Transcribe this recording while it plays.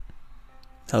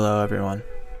Hello, everyone.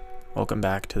 Welcome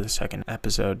back to the second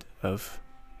episode of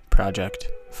Project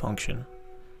Function.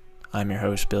 I'm your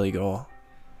host, Billy Goal.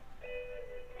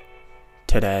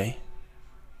 Today,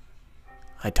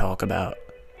 I talk about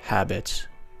habits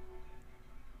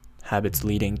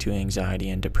leading to anxiety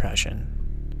and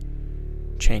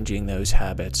depression, changing those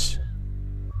habits,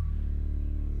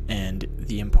 and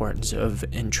the importance of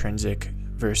intrinsic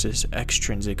versus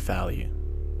extrinsic value.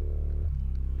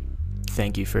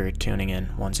 Thank you for tuning in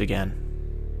once again.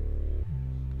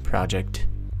 Project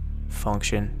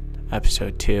Function,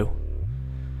 Episode 2.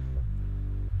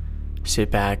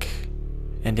 Sit back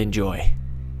and enjoy.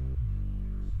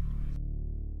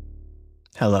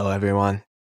 Hello, everyone.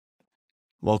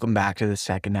 Welcome back to the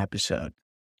second episode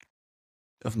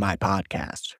of my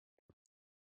podcast,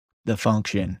 The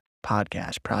Function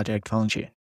Podcast, Project Function.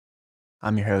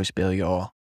 I'm your host, Billy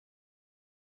Goal.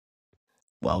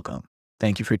 Welcome.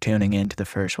 Thank you for tuning in to the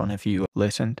first one if you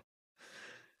listened.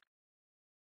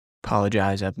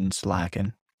 Apologize, I've been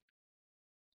slacking.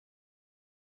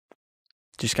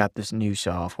 Just got this new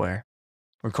software.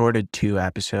 Recorded 2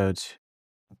 episodes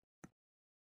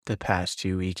the past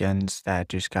 2 weekends that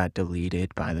just got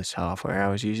deleted by the software I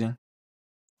was using.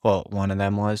 Well, one of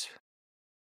them was.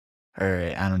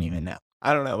 Or I don't even know.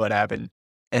 I don't know what happened.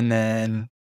 And then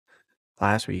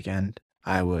last weekend,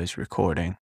 I was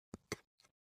recording.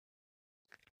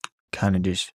 Kind of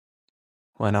just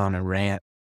went on a rant.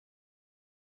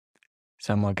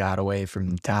 Somewhat got away from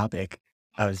the topic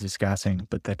I was discussing,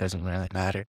 but that doesn't really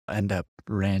matter. I end up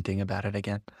ranting about it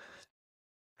again.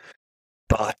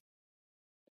 But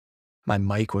my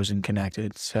mic wasn't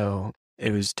connected, so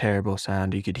it was terrible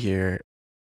sound. You could hear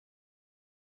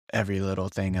every little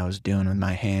thing I was doing with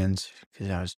my hands because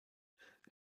I was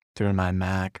through my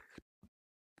Mac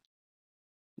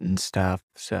and stuff,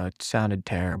 so it sounded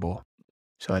terrible.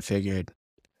 So I figured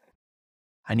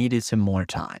I needed some more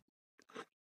time.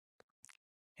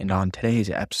 And on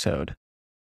today's episode,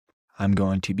 I'm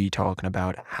going to be talking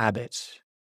about habits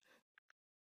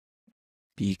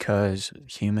because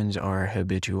humans are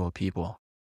habitual people.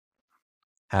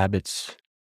 Habits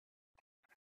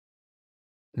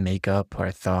make up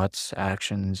our thoughts,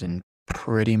 actions, and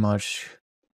pretty much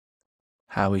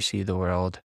how we see the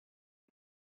world,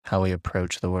 how we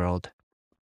approach the world.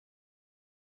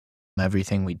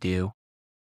 Everything we do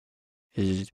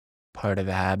is part of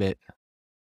a habit.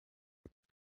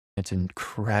 It's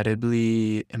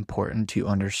incredibly important to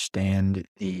understand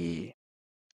the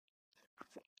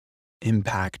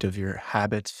impact of your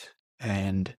habits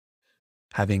and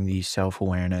having the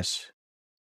self-awareness,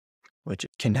 which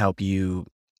can help you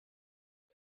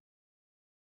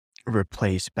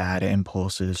replace bad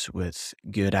impulses with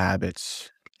good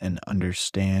habits and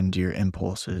understand your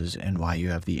impulses and why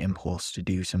you have the impulse to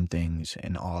do some things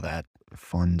and all that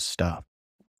fun stuff.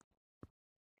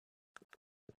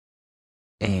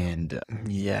 And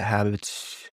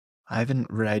habits. I haven't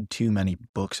read too many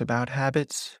books about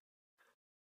habits.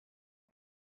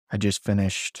 I just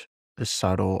finished The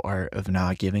Subtle Art of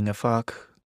Not Giving a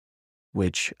Fuck,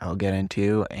 which I'll get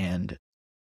into, and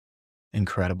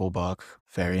incredible book,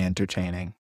 very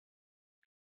entertaining.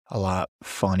 A lot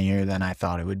funnier than I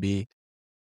thought it would be.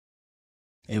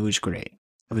 It was great.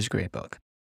 It was a great book.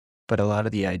 But a lot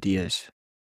of the ideas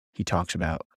he talks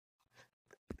about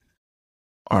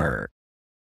are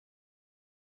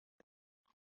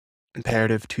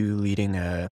imperative to leading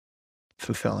a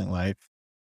fulfilling life.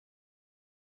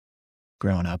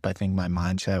 Growing up, I think my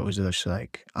mindset was just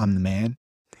like, I'm the man.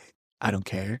 I don't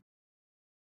care.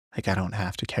 Like, I don't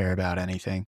have to care about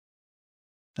anything.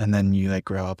 And then you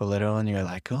grow up a little and you're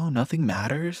like, oh, nothing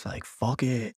matters. Like, fuck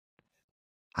it.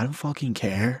 I don't fucking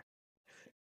care.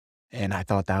 And I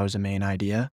thought that was the main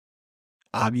idea.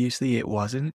 Obviously, it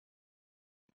wasn't.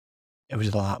 It was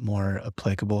a lot more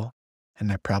applicable,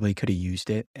 and I probably could have used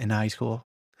it in high school.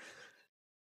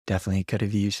 Definitely could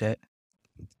have used it.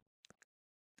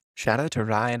 Shout out to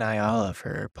Ryan Ayala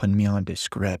for putting me on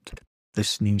Descript,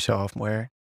 this new software.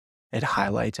 It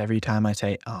highlights every time I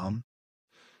say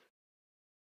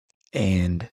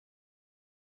and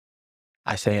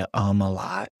I say a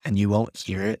lot, and you won't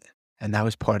hear it. And that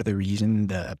was part of the reason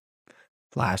the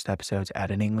last episode's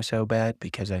editing was so bad,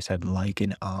 because I said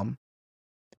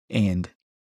and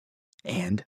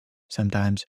and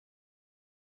sometimes,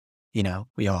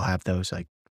 we all have those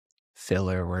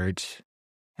filler words,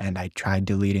 and I tried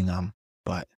deleting them,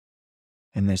 but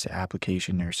in this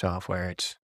application or software,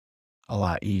 it's a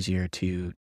lot easier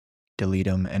to delete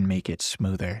them and make it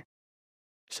smoother.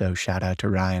 So shout out to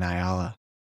Ryan Ayala.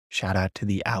 Shout out to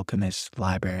the Alchemist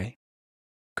Library.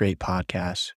 Great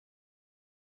podcast.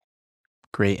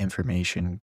 Great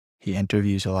information. He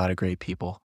interviews a lot of great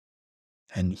people,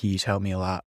 and he's helped me a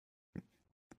lot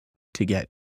to get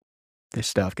this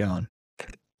stuff going,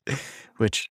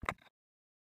 which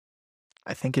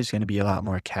I think is going to be a lot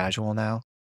more casual now.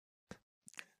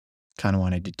 Kind of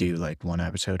wanted to do like one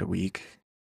episode a week,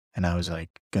 and I was like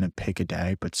going to pick a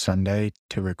day, but Sunday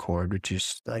to record, which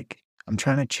is like, I'm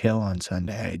trying to chill on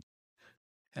Sunday,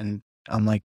 and I'm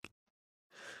like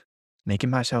making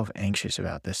myself anxious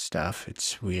about this stuff.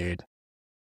 It's weird.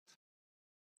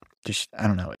 Just, I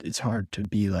don't know. It's hard to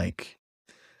be like,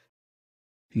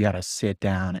 you got to sit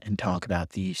down and talk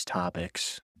about these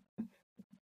topics.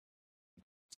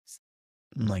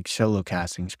 Like, solo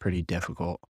casting is pretty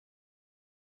difficult.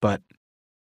 But,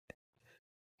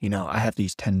 I have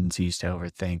these tendencies to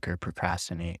overthink or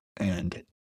procrastinate. And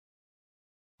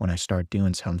when I start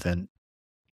doing something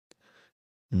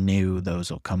new,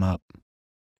 those will come up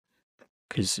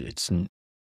because it's an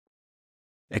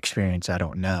experience I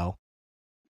don't know.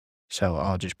 So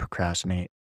I'll just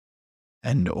procrastinate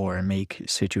and or make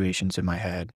situations in my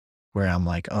head where I'm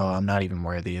like, oh, I'm not even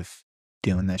worthy of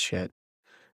doing this shit.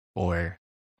 Or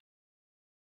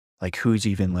like, who's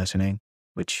even listening?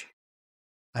 Which,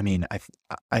 I mean,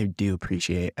 I do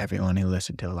appreciate everyone who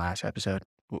listened to the last episode.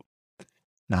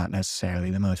 Not necessarily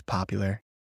the most popular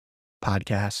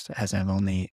podcast, as I'm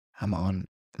on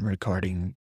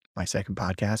recording my second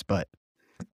podcast, but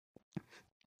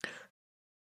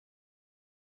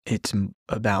it's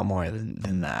about more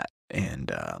than that.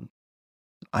 And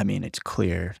I mean, it's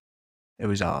clear. It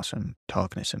was awesome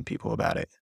talking to some people about it.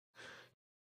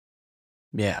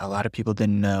 Yeah, a lot of people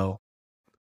didn't know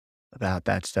about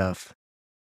that stuff.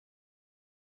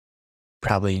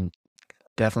 Probably,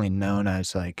 definitely known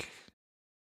as like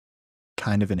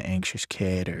kind of an anxious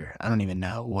kid, or I don't even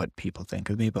know what people think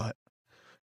of me, but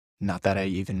not that it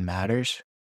even matters.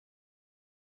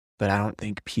 But I don't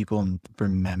think people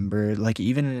remember, like,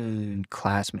 even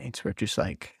classmates were just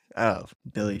like, oh,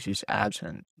 Billy's just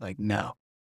absent. Like, no.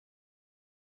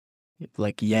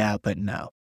 Like, yeah, but no.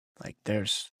 Like,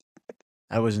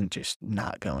 I wasn't just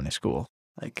not going to school.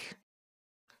 Like,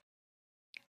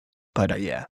 but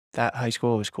yeah, that high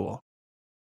school was cool.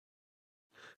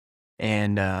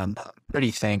 And I'm pretty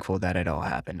thankful that it all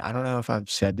happened. I don't know if I've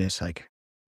said this, like,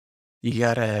 you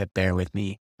gotta bear with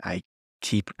me. I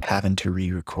keep having to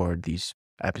re-record these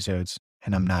episodes,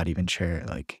 and I'm not even sure,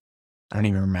 like, I don't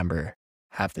even remember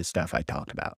half the stuff I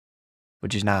talked about,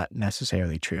 which is not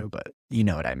necessarily true, but you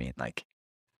know what I mean. Like,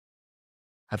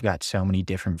 I've got so many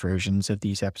different versions of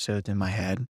these episodes in my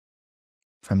head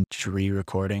from just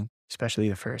re-recording, especially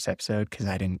the first episode, because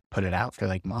I didn't put it out for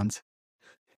like months.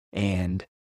 And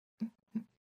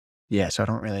yeah, so I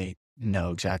don't really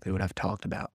know exactly what I've talked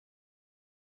about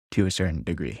to a certain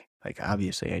degree. Like,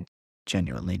 obviously, I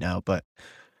genuinely know, but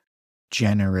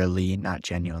generally, not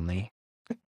genuinely.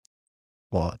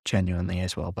 Well, genuinely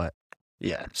as well, but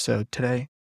yeah. So today,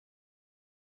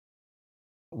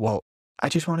 well, I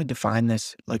just want to define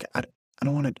this. Like, I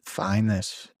don't want to define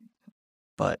this,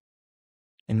 but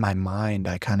in my mind,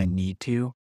 I kind of need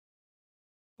to,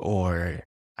 or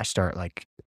I start like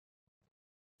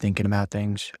thinking about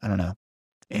things. I don't know.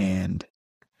 And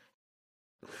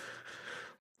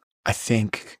I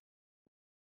think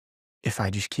if I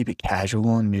just keep it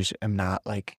casual and just am not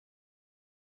like,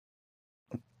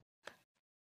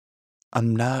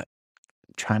 I'm not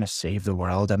trying to save the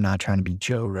world. I'm not trying to be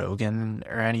Joe Rogan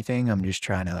or anything. I'm just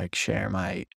trying to like share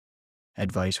my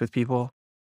advice with people.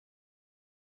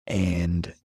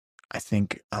 And I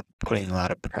think I'm putting a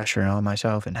lot of pressure on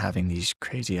myself and having these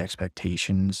crazy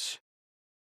expectations,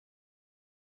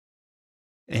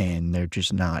 and they're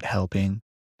just not helping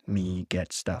me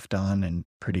get stuff done and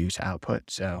produce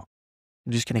output. So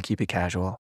I'm just going to keep it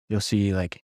casual. You'll see,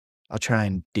 like, I'll try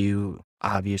and do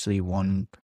obviously one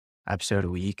episode a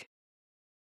week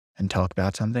and talk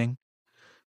about something,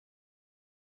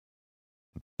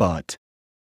 but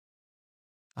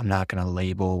I'm not going to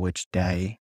label which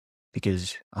day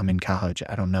because I'm in college.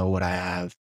 I don't know what I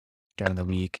have during the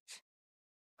week.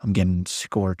 I'm getting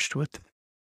scorched with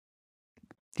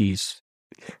these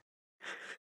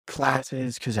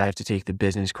classes because I have to take the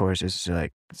business courses,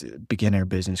 like beginner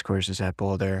business courses at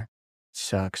Boulder.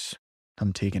 Sucks.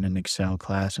 I'm taking an Excel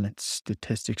class and it's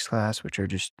statistics class, which are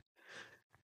just,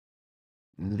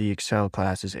 the Excel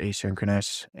class is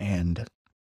asynchronous and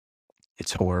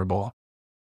it's horrible.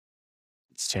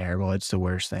 It's terrible. It's the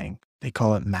worst thing. They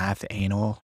call it math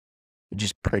anal, which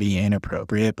is pretty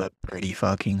inappropriate, but pretty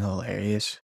fucking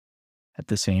hilarious at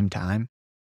the same time.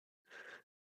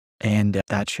 And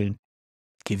that should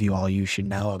give you all you should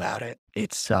know about it.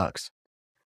 It sucks.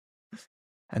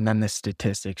 And then the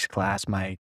statistics class,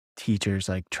 my teacher's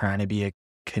like trying to be a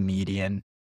comedian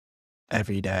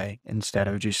every day instead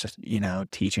of just,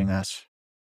 teaching us.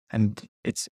 And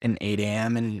it's an 8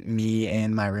 AM and me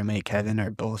and my roommate Kevin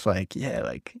are both like, "Yeah,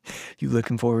 like, you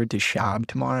looking forward to Shab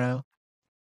tomorrow?"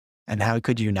 And how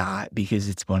could you not? Because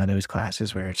it's one of those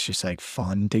classes where it's just, like,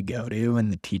 fun to go to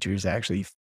and the teacher's actually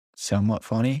somewhat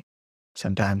funny.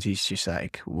 Sometimes he's just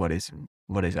like, "What is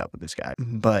up with this guy?"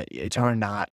 But it's hard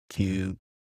not to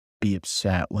be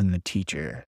upset when the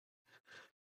teacher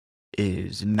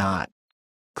is not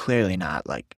clearly not,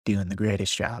 like, doing the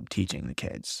greatest job teaching the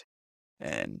kids,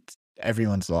 and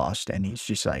everyone's lost, and he's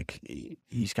just like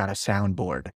he's got a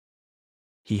soundboard.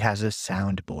 He has a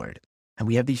soundboard, and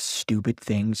we have these stupid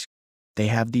things. They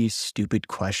have these stupid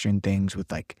question things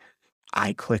with, like,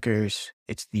 eye clickers.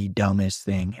 It's the dumbest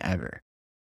thing ever.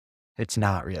 It's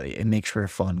not really. It makes for a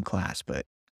fun class, but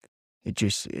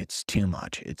it's too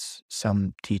much. It's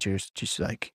some teachers just,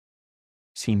 like,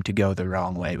 seem to go the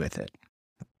wrong way with it.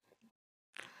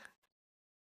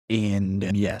 And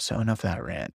yeah, so enough of that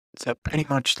rant. So pretty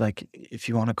much, like, if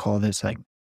you wanna call this, like,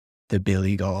 the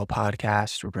Billy Gall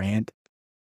podcast rant,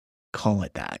 call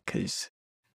it that, because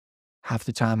half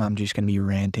the time I'm just gonna be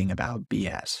ranting about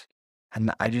BS.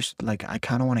 And I just, like, I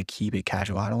kinda wanna keep it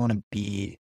casual. I don't wanna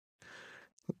be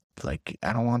like,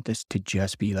 I don't want this to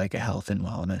just be like a health and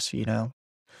wellness, you know?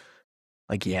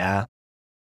 Like, yeah,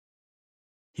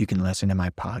 you can listen to my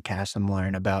podcast and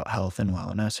learn about health and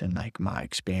wellness and, like, my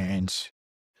experience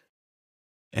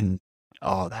and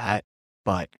all that,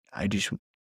 but I just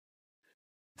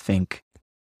think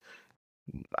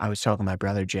I was talking to my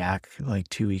brother Jack like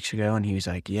 2 weeks ago, and he was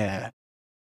like, "Yeah,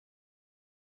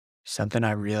 something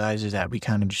I realized is that we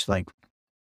kinda just, like,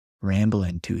 ramble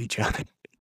into each other."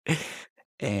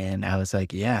 And I was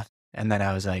like, "Yeah." And then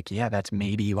I was like, "Yeah, that's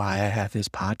maybe why I have this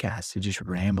podcast, to just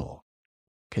ramble,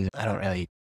 because I don't really,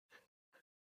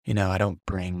 I don't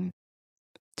bring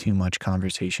too much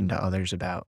conversation to others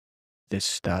about this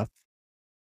stuff,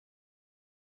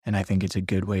 and I think it's a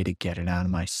good way to get it out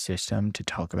of my system to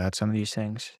talk about some of these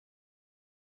things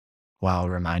while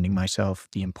reminding myself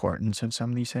the importance of some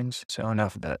of these things. So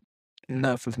enough of that.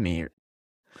 Enough of me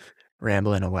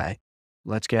rambling away.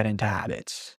 Let's get into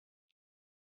habits.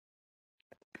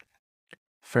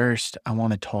 First, I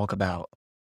want to talk about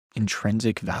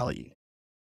intrinsic value.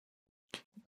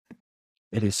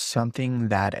 It is something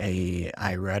that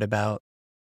I read about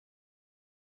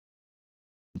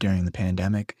during the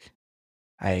pandemic.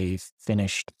 I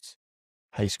finished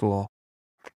high school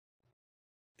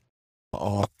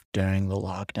off during the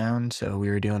lockdown, so we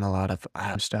were doing a lot of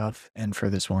stuff. And for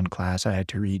this one class, I had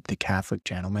to read The Catholic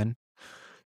Gentleman.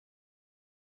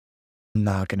 I'm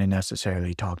not going to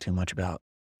necessarily talk too much about,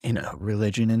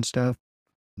 religion and stuff.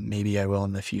 Maybe I will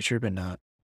in the future, but not.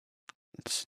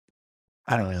 It's,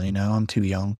 I don't really know. I'm too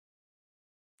young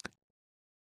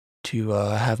to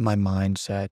have my mind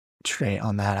set straight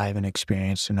on that. I haven't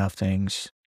experienced enough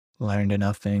things, learned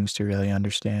enough things to really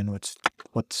understand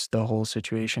what's the whole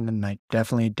situation. And I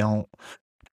definitely don't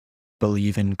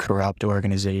believe in corrupt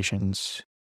organizations.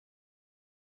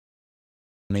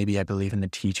 Maybe I believe in the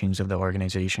teachings of the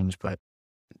organizations, but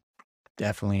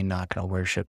definitely not going to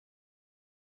worship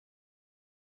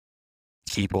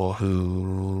people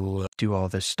who do all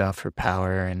this stuff for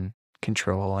power and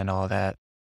control and all that,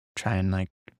 try and, like,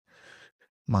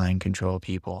 mind control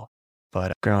people.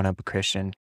 But growing up a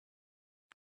Christian,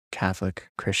 Catholic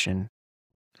Christian,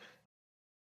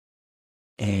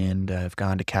 and I've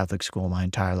gone to Catholic school my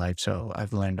entire life, so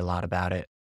I've learned a lot about it.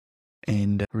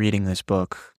 And reading this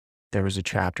book, there was a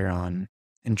chapter on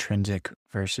intrinsic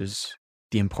versus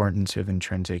the importance of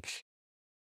intrinsic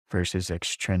versus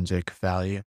extrinsic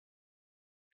value.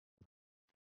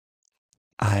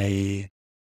 I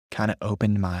kind of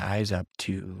opened my eyes up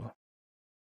to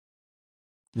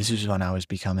this is when I was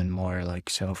becoming more, like,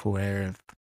 self-aware of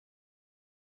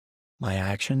my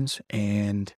actions,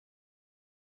 and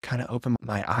kind of opened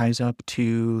my eyes up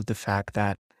to the fact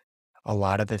that a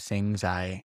lot of the things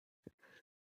I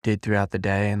did throughout the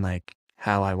day and, like,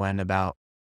 how I went about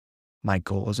my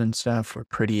goals and stuff were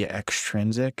pretty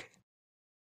extrinsic,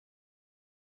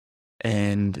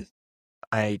 and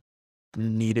I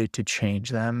needed to change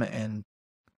them and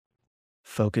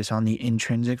focus on the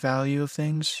intrinsic value of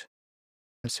things.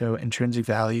 So intrinsic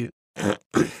value,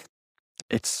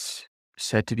 it's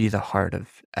said to be the heart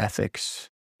of ethics,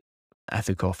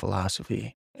 ethical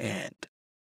philosophy, and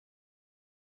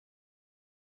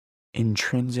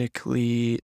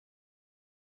intrinsically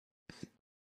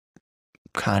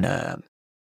kind of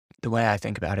the way I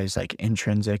think about it is like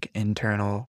intrinsic,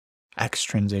 internal,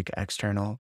 extrinsic,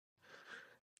 external.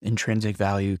 Intrinsic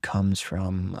value comes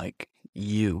from, like,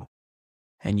 you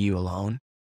and you alone.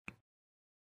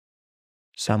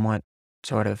 somewhat,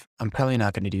 sort of. I'm probably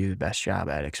not going to do the best job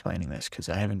at explaining this because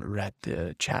I haven't read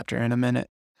the chapter in a minute.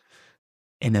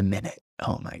 In a minute.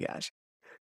 Oh my gosh.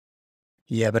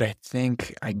 Yeah, but I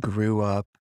think I grew up.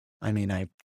 I mean,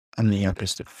 I'm the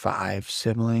youngest of five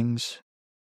siblings.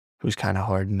 It was kind of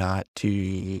hard not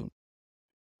to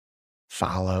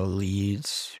follow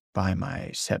leads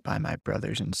set by my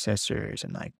brothers and sisters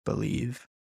and like believe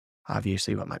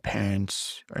obviously what my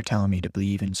parents are telling me to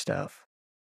believe and stuff.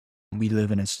 We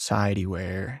live in a society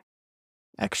where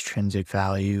extrinsic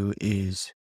value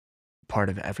is part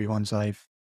of everyone's life.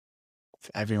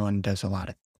 Everyone does a lot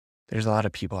of There's a lot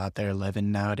of people out there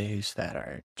living nowadays that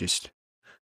are just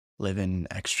living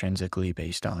extrinsically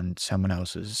based on someone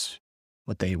else's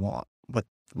what they want,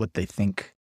 what they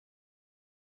think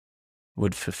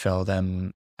would fulfill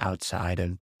them outside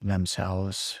of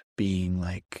themselves, being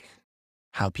like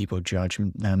how people judge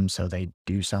them so they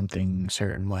do something a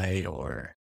certain way,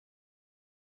 or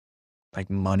like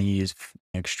money is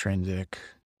extrinsic.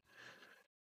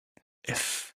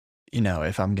 If,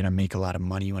 if I'm going to make a lot of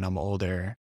money when I'm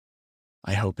older,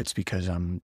 I hope it's because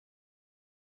I'm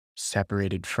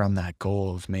separated from that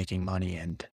goal of making money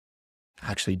and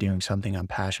actually doing something I'm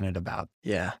passionate about.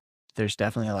 Yeah, there's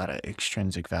definitely a lot of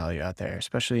extrinsic value out there,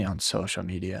 especially on social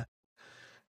media.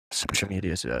 Social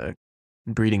media is a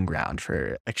breeding ground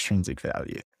for extrinsic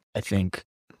value. I think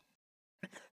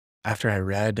after I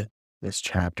read this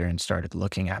chapter and started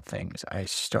looking at things, I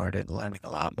started learning a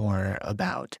lot more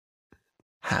about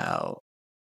how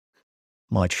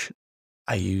much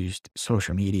I used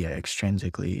social media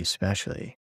extrinsically,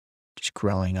 especially just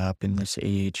growing up in this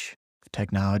age of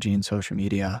technology and social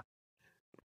media.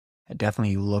 I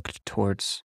definitely looked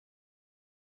towards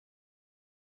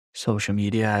social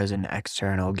media as an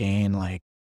external gain, like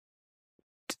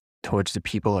towards the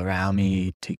people around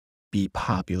me to be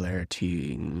popular,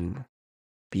 to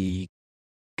be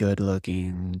good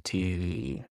looking,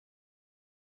 to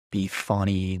be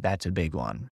funny. That's a big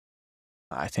one.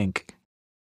 I think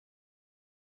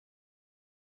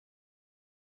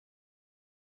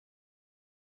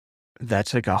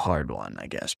that's like a hard one, I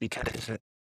guess, because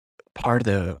part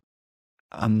of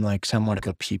I'm like somewhat of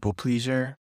a people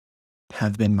pleaser,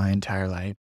 have been my entire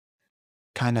life.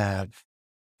 Kind of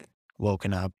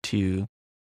woken up to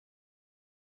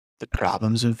the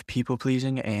problems of people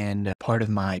pleasing, and part of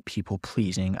my people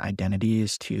pleasing identity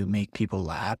is to make people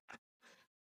laugh.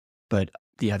 But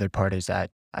the other part is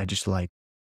that I just like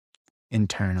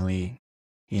internally,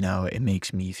 it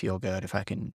makes me feel good if I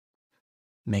can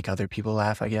make other people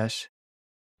laugh, I guess.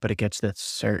 But it gets to a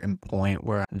certain point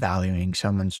where I'm valuing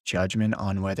someone's judgment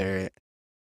on whether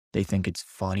they think it's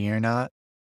funny or not,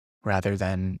 rather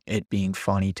than it being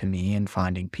funny to me and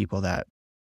finding people that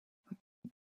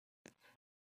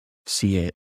see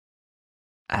it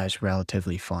as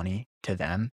relatively funny to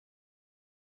them.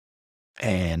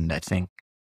 And I think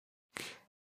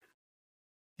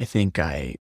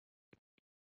I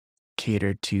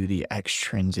catered to the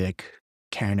extrinsic,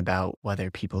 caring about whether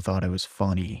people thought it was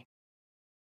funny.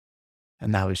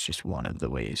 And that was just one of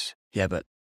the ways. Yeah, but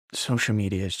social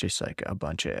media is just like a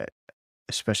bunch of,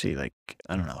 especially like,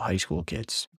 I don't know, high school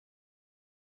kids.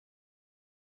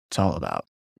 It's all about,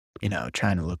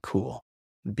 trying to look cool,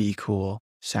 be cool,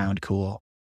 sound cool,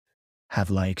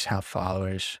 have likes, have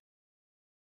followers,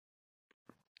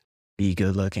 be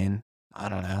good looking. I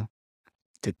don't know.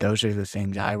 Those are the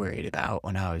things I worried about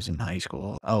when I was in high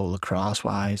school. Oh, lacrosse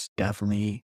wise,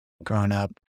 definitely growing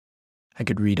up, I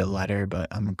could read a letter, but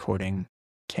I'm recording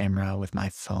camera with my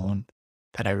phone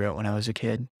that I wrote when I was a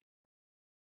kid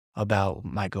about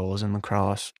my goals in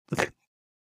lacrosse.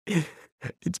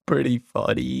 It's pretty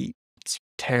funny. It's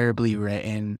terribly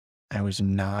written. I was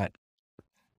not,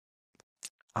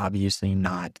 obviously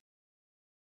not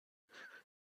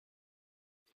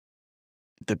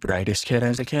the brightest kid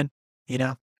as a kid, you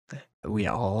know? We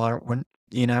all are,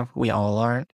 we all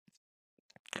are.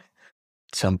 At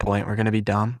some point, we're going to be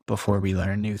dumb before we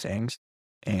learn new things.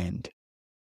 And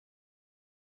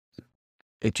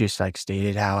it just like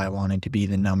stated how I wanted to be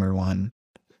the number one,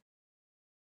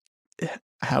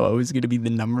 how I was going to be the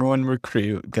number one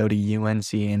recruit, go to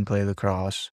UNC and play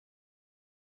lacrosse.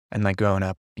 And like growing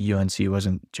up, UNC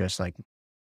wasn't just like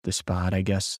the spot, I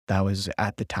guess. That was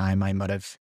at the time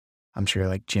I'm sure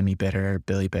like Jimmy Bitter,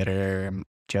 Billy Bitter,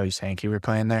 Joey Sankey were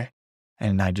playing there.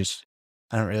 And I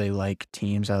don't really like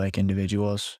teams. I like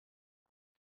individuals.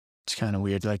 It's kind of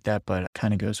weird like that, but it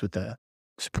kind of goes with the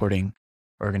supporting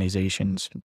organizations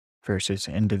versus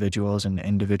individuals and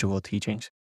individual teachings.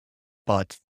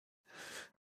 But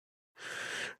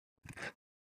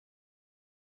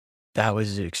that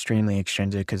was extremely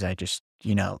extrinsic because I just,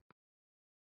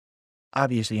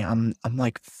 obviously, I'm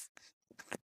like,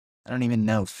 I don't even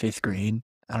know, 5th grade.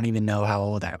 I don't even know how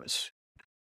old I was.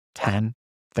 10,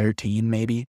 13,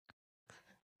 maybe?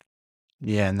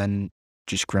 Yeah, and then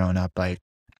just growing up, I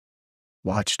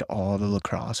watched all the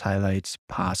lacrosse highlights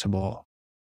possible,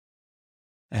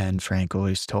 and Frank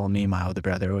always told me, my older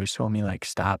brother always told me, like,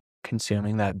 "Stop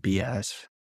consuming that BS."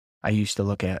 I used to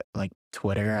look at, like,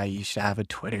 Twitter. I used to have a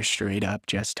Twitter straight up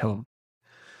just to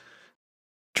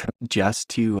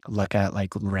look at,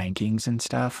 like, rankings and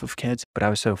stuff of kids, but I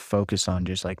was so focused on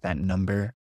just, like, that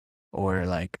number or,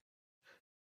 like,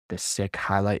 the sick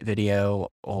highlight video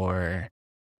or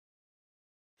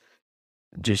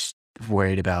just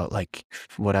worried about, like,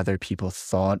 what other people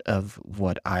thought of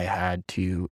what I had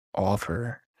to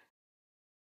offer,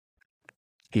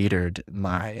 catered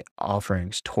my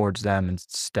offerings towards them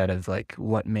instead of, like,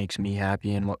 what makes me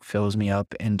happy and what fills me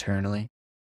up internally,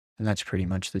 and that's pretty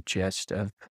much the gist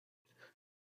of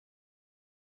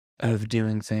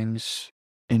doing things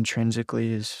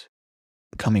intrinsically is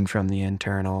coming from the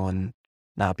internal and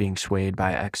not being swayed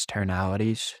by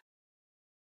externalities.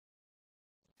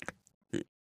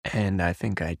 And I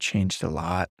think I changed a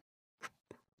lot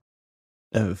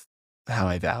of how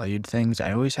I valued things.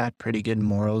 I always had pretty good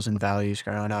morals and values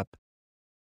growing up,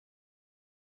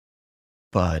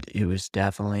 but I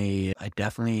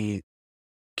definitely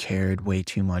cared way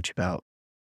too much about,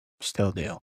 still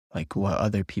do, like what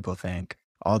other people think,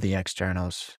 all the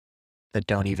externals that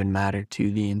don't even matter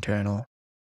to the internal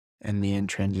and the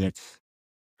intrinsic.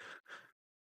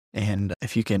 And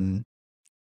if you can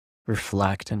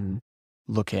reflect and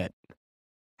look at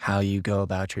how you go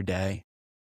about your day,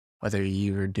 whether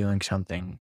you are doing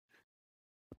something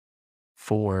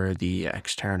for the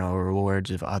external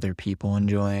rewards of other people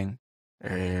enjoying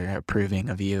or approving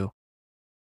of you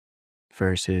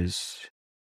versus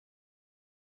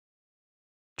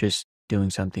just doing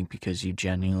something because you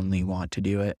genuinely want to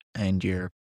do it and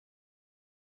you're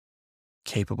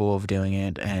capable of doing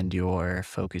it and you're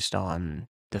focused on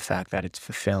the fact that it's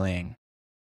fulfilling.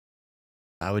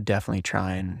 I would definitely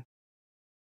try and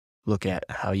look at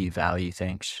how you value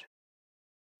things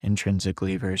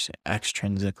intrinsically versus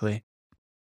extrinsically.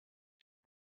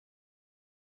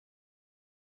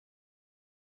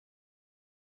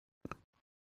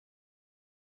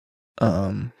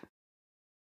 Um,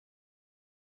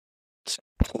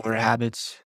 Poor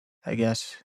habits, I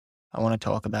guess, I want to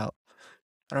talk about.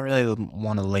 I don't really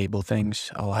want to label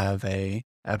things. I'll have a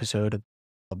episode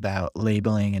about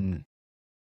labeling, and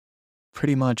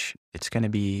pretty much it's going to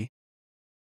be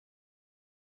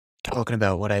talking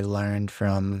about what I learned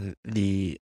from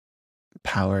the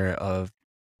power of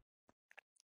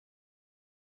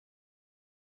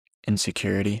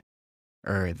insecurity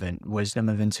or the wisdom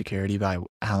of insecurity by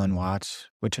Alan Watts,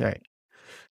 which I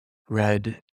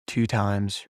read 2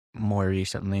 times more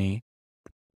recently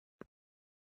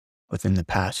within the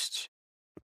past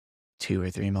 2 or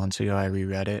 3 months ago. I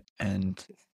reread it, and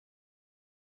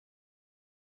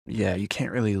yeah, you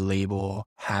can't really label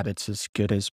habits as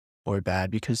good as or bad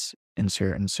because in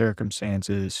certain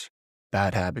circumstances,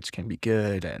 bad habits can be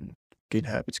good and good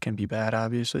habits can be bad,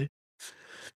 obviously.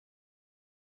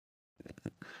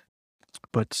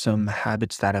 But some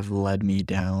habits that have led me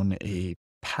down a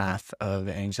path of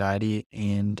anxiety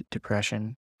and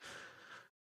depression,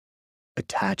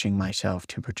 attaching myself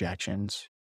to projections.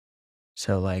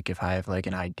 So, like, if I have like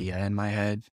an idea in my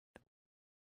head,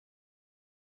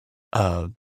 uh,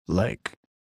 like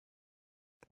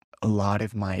a lot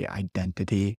of my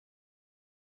identity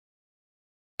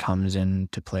comes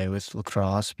into play with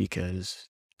lacrosse because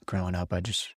growing up, I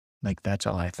just like that's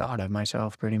all I thought of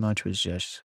myself pretty much was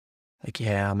just like,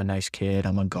 yeah, I'm a nice kid,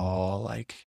 I'm a gall,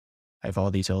 like I have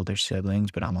all these older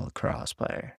siblings, but I'm a lacrosse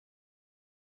player.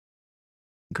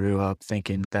 Grew up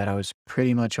thinking that I was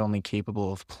pretty much only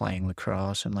capable of playing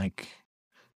lacrosse and like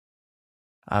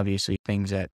obviously things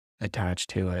that attach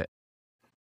to it.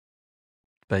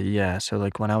 But yeah, so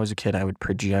like when I was a kid, I would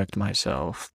project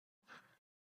myself.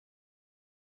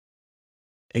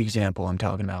 Example I'm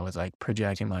talking about was like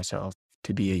projecting myself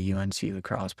to be a UNC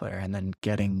lacrosse player and then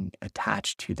getting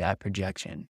attached to that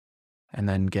projection. And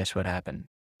then guess what happened?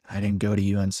 I didn't go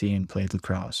to UNC and played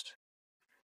lacrosse.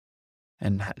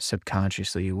 And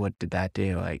subconsciously, what did that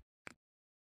do? Like,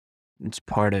 it's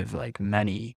part of like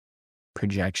many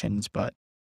projections, but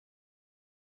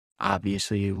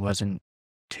obviously it wasn't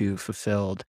too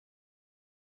fulfilled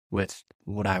with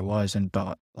what I was and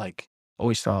thought, like,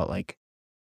 always thought like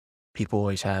people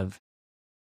always have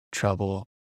trouble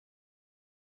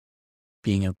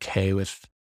being okay with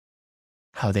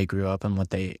how they grew up and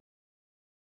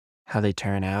how they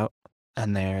turn out.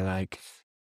 And they're like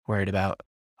worried about,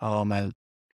 oh, my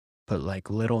but like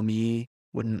little me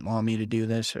wouldn't want me to do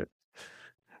this or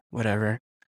whatever.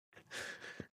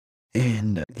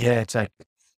 And yeah, it's like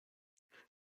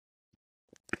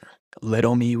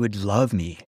little me would love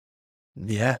me.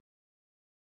 Yeah,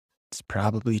 it's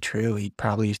probably true. He'd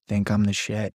probably think I'm the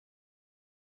shit.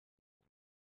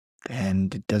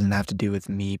 And it doesn't have to do with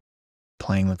me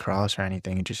playing lacrosse or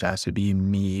anything. It just has to be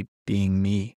me being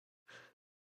me.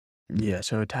 Yeah,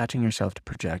 so attaching yourself to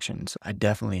projections, I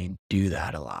definitely do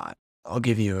that a lot. I'll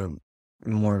give you a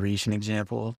more recent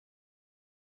example.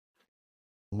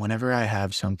 Whenever I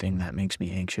have something that makes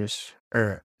me anxious,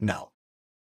 or no,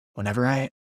 whenever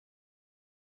I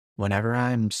whenever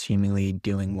I'm seemingly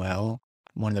doing well,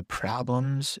 one of the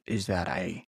problems is that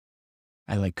I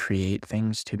like create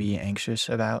things to be anxious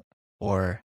about,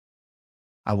 or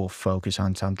I will focus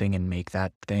on something and make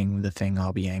that thing the thing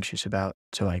I'll be anxious about.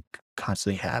 So I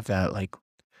constantly have that like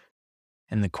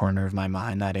in the corner of my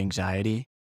mind, that anxiety.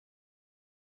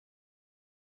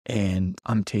 And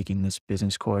I'm taking this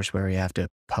business course where we have to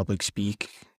public speak.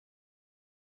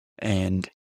 And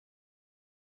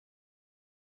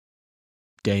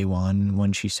day one,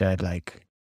 when she said like,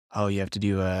 "Oh, you have to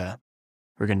do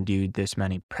we're gonna do this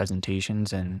many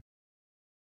presentations," and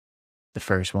the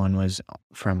first one was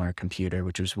from our computer,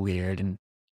 which was weird, and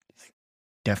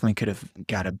definitely could have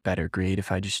got a better grade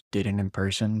if I just did it in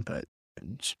person, but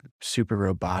it's super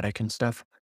robotic and stuff.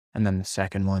 And then the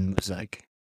second one was like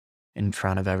in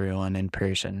front of everyone in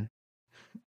person.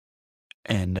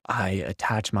 And I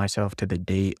attach myself to the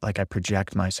date, like I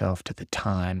project myself to the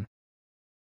time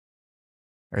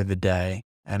or the day,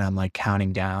 and I'm like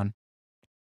counting down.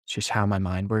 It's just how my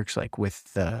mind works. Like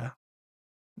with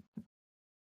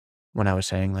when I was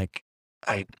saying, like,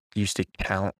 I used to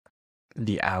count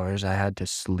the hours I had to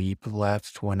sleep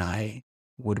left when I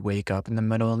would wake up in the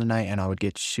middle of the night, and I would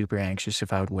get super anxious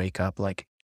if I would wake up like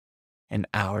an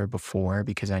hour before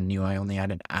because I knew I only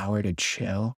had an hour to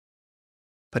chill.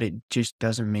 But it just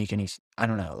doesn't make any I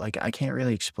don't know, like, I can't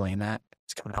really explain that.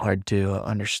 It's kinda hard to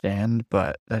understand,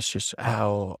 but that's just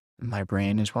how my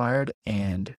brain is wired,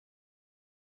 and,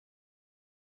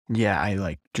 yeah,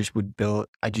 I just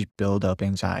build up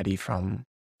anxiety from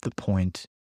the point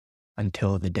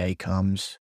until the day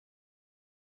comes,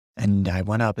 and I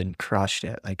went up and crushed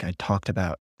it. Like, I talked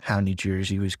about how New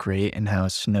Jersey was great and how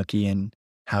Snooki and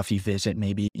how if you visit,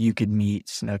 maybe you could meet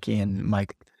Snooki and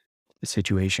Mike the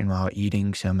situation while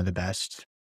eating some of the best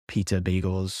pizza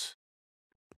bagels,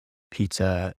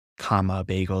 pizza, comma,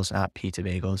 bagels, not pizza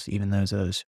bagels, even those,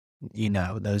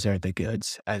 those are the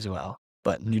goods as well.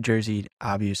 But New Jersey,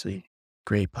 obviously,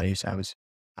 great place. I was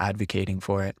advocating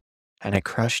for it and I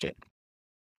crushed it.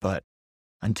 But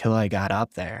until I got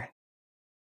up there,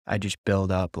 I just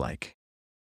build up like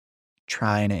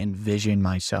trying to envision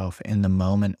myself in the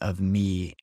moment of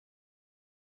me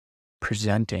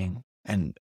presenting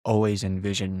and always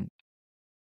envision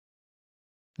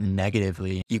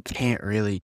negatively. You can't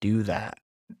really do that.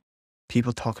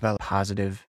 People talk about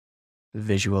positive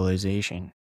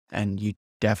visualization, and you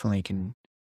definitely can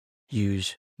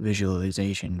use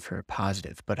visualization for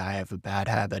positive, but I have a bad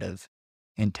habit of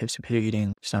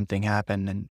anticipating something happen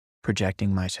and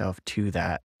projecting myself to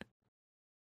that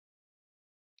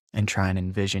and try and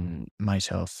envision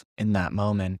myself in that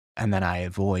moment, and then I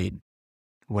avoid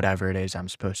whatever it is I'm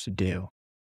supposed to do.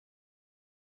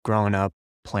 Growing up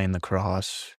playing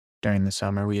lacrosse during the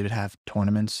summer, we would have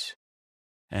tournaments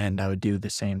and I would do the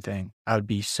same thing. I would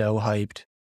be so hyped,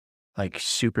 like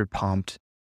super pumped.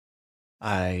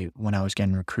 When I was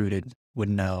getting recruited, would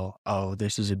know, oh,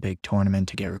 this is a big tournament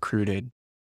to get recruited.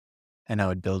 And I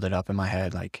would build it up in my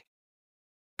head, like,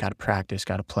 gotta practice,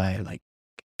 gotta play, like,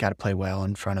 gotta play well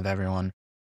in front of everyone.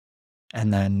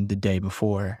 And then the day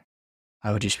before,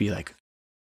 I would just be like,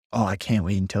 oh, I can't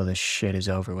wait until this shit is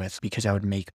over with because I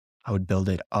would build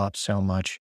it up so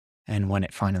much. And when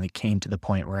it finally came to the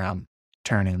point where I'm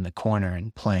turning the corner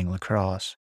and playing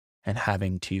lacrosse and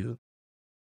having to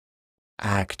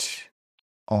act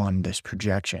on this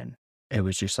projection, it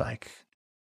was just like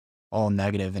all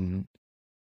negative and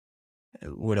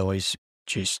it would always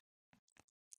just,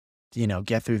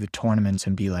 get through the tournaments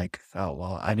and be like, oh,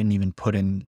 well, I didn't even put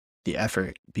in the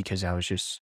effort because I was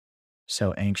just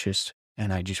so anxious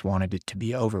and I just wanted it to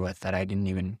be over with that I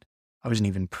wasn't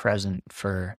even present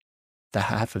for the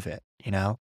half of it, you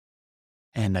know?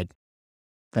 And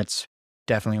that's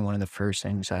definitely one of the first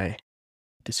things I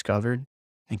discovered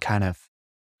and kind of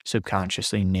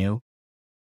subconsciously knew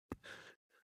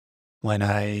when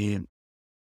I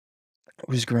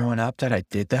was growing up that I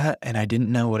did that and I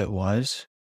didn't know what it was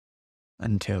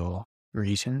until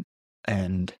recent.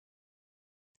 And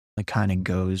it kind of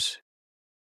goes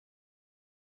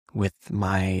with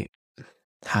my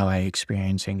how I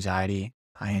experience anxiety.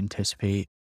 I anticipate,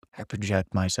 I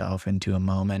project myself into a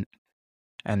moment,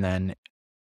 and then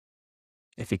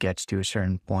if it gets to a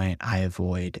certain point, I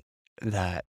avoid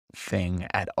that thing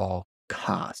at all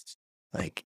costs.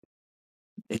 Like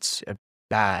it's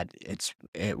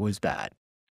it was bad,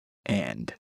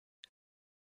 and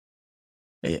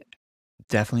it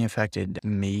definitely affected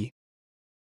me.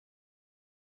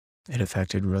 It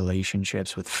affected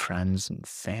relationships with friends and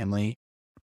family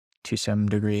to some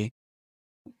degree.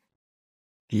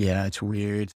 Yeah, it's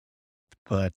weird,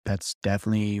 but that's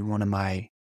definitely one of my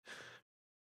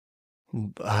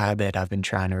habit I've been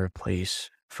trying to replace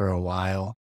for a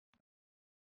while,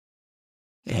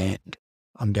 and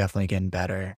I'm definitely getting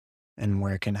better and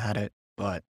working at it,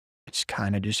 but it's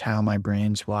kind of just how my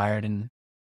brain's wired, and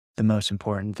the most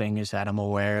important thing is that I'm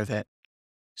aware of it,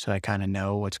 so I kind of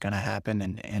know what's going to happen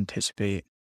and anticipate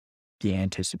the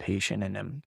anticipation, and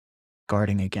I'm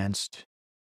guarding against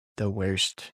the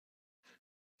worst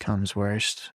comes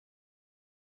worst.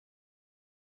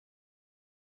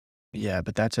 Yeah,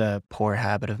 but that's a poor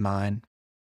habit of mine.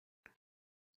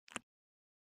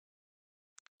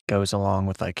 Goes along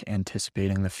with like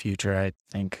anticipating the future, I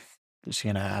think is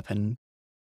going to happen.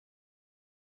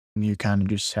 You kind of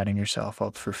just setting yourself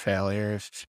up for failure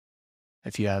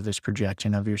if you have this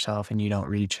projection of yourself and you don't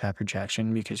reach that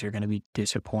projection because you're going to be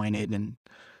disappointed, and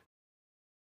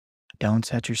don't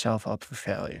set yourself up for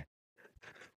failure.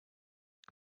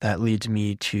 That leads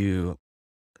me to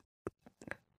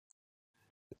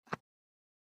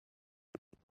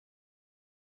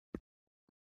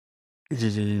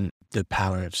the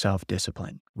power of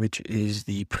self-discipline, which is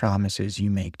the promises you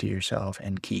make to yourself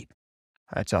and keep.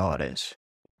 That's all it is.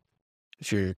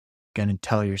 If you're going to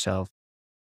tell yourself,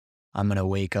 I'm going to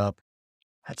wake up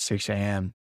at 6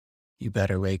 a.m., you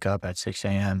better wake up at 6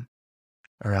 a.m.,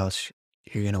 or else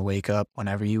you're going to wake up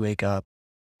whenever you wake up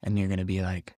and you're going to be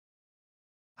like,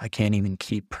 I can't even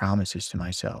keep promises to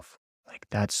myself. Like,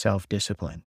 that's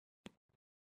self-discipline.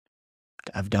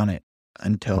 I've done it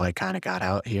until I kind of got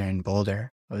out here in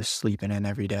Boulder. I was sleeping in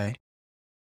every day.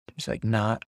 It's like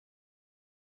not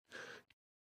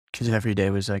because every day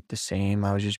was like the same.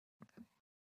 I was just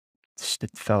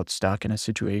felt stuck in a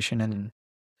situation and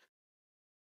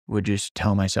would just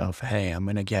tell myself, hey, I'm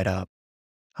going to get up.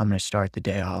 I'm going to start the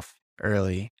day off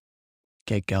early,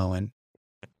 get going.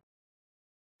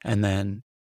 And then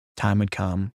time would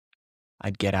come.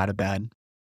 I'd get out of bed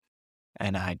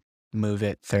and I'd move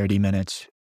it 30 minutes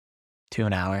to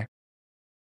an hour.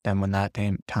 Then when that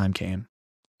time came,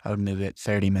 I would move it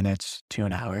 30 minutes to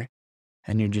an hour.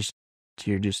 And you're just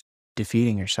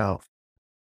defeating yourself.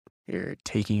 You're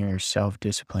taking your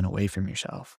self-discipline away from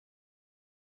yourself.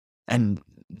 And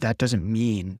that doesn't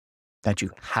mean that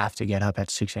you have to get up at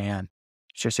 6 a.m.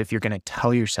 It's just if you're going to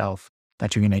tell yourself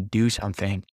that you're going to do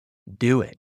something, do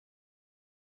it.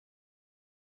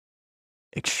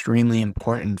 Extremely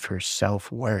important for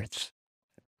self-worth.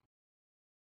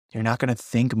 You're not going to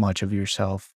think much of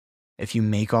yourself if you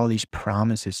make all these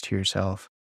promises to yourself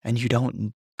and you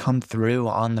don't come through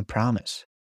on the promise.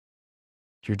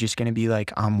 You're just going to be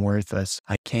like, I'm worthless.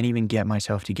 I can't even get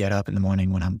myself to get up in the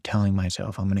morning when I'm telling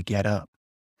myself I'm going to get up.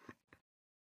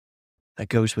 That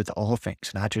goes with all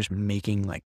things, not just making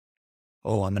like,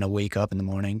 oh, I'm going to wake up in the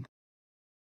morning.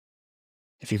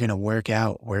 If you're going to work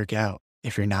out, work out.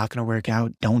 If you're not going to work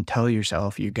out, don't tell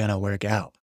yourself you're going to work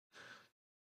out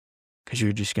because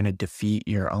you're just going to defeat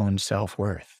your own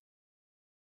self-worth.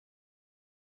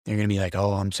 You're going to be like,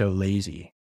 oh, I'm so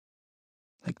lazy.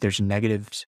 Like there's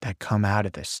negatives that come out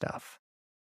of this stuff.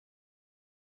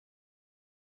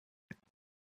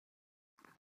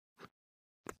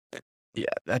 Yeah,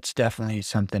 that's definitely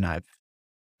something I've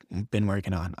been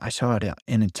working on. I saw it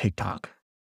in a TikTok.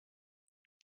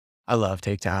 I love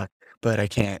TikTok, but I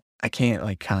can't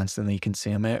like constantly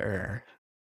consume it, or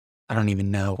I don't even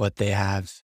know what they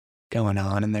have going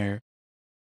on in there,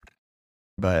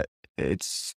 but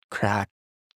it's crack.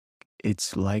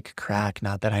 It's like crack.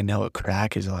 Not that I know what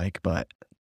crack is like, but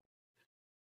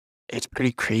it's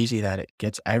pretty crazy that it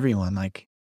gets everyone, like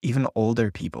even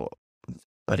older people,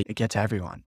 but it gets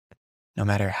everyone, no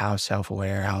matter how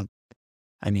self-aware,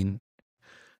 I mean,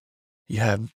 you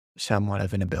have somewhat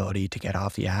of an ability to get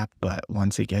off the app, but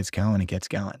once it gets going, it gets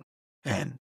going.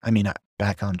 And I mean,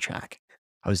 back on track.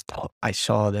 I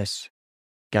saw this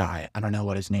guy. I don't know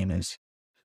what his name is.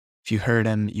 If you heard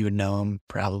him, you would know him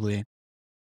probably.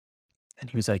 And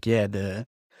he was like, "Yeah, the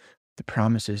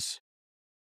promises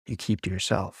you keep to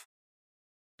yourself.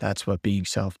 That's what being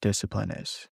self-discipline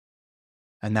is."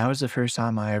 And that was the first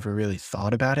time I ever really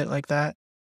thought about it like that.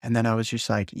 And then I was just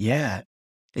like, "Yeah,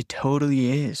 it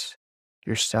totally is.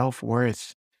 Your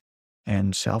self-worth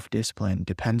And self-discipline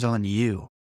depends on you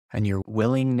and your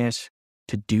willingness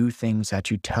to do things that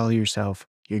you tell yourself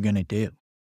you're going to do.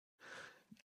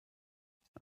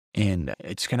 And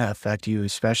it's going to affect you,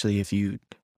 especially if you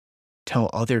tell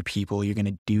other people you're going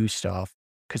to do stuff,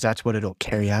 because that's what it'll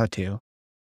carry out to,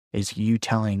 is you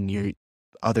telling your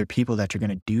other people that you're going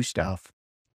to do stuff,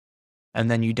 and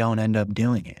then you don't end up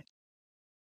doing it.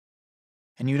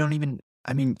 And you don't even,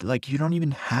 I mean, like, you don't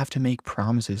even have to make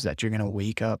promises that you're going to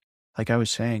wake up, like I was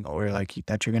saying, or like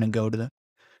that you're going to go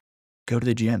to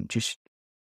the gym. Just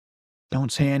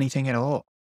don't say anything at all.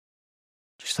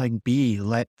 Just like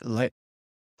let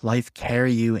life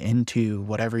carry you into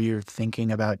whatever you're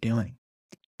thinking about doing.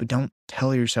 But don't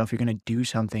tell yourself you're going to do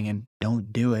something and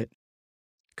don't do it,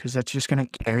 because that's just going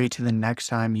to carry to the next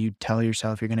time you tell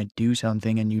yourself you're going to do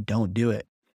something and you don't do it.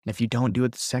 And if you don't do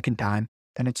it the second time,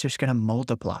 then it's just going to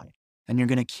multiply and you're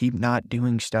going to keep not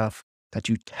doing stuff that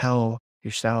you tell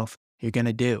yourself you're going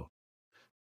to do.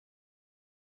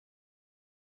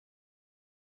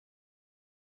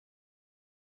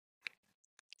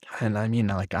 And I mean,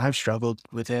 like, I've struggled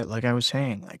with it. Like I was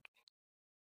saying, like,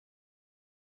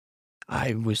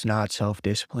 I was not self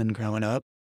disciplined growing up.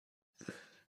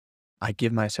 I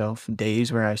give myself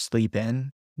days where I sleep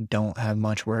in, don't have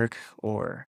much work,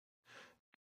 or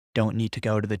don't need to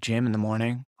go to the gym in the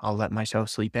morning. I'll let myself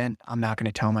sleep in. I'm not going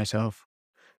to tell myself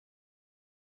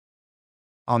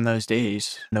on those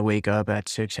days to wake up at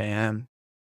 6 a.m.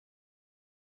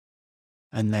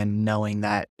 and then knowing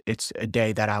that it's a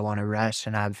day that I want to rest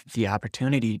and have the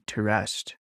opportunity to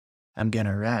rest. I'm going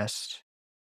to rest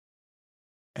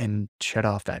and shut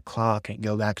off that clock and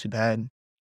go back to bed.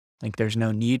 Like, there's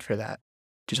no need for that.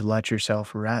 Just let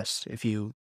yourself rest if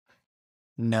you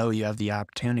know you have the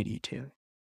opportunity to.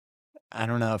 I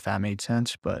don't know if that made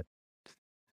sense, but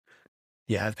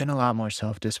yeah, I've been a lot more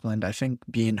self disciplined. I think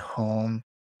being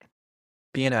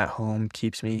at home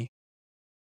keeps me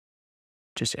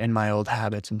just in my old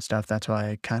habits and stuff. That's why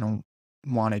I kind of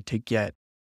wanted to get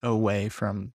away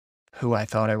from who I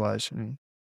thought I was and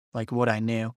like what I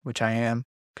knew, which I am,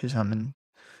 because I'm in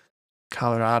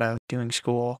Colorado doing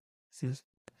school. This-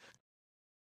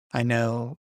 I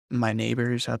know my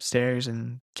neighbors upstairs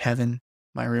and Kevin,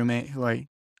 my roommate, who I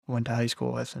went to high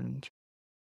school with and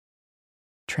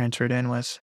transferred in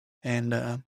with. And,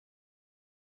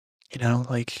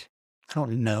 like, I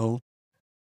don't know.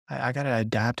 I got to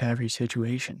adapt to every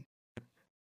situation.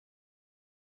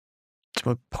 It's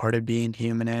what part of being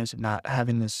human is, not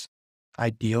having this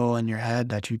ideal in your head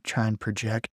that you try and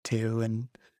project to and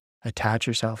attach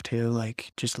yourself to.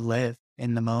 Like, just live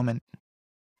in the moment.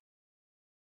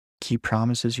 Keep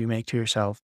promises you make to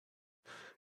yourself.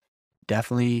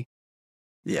 Definitely,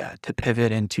 yeah, to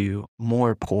pivot into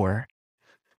more poor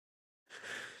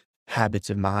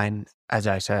habits of mine. As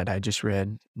I said, I just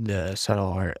read The Subtle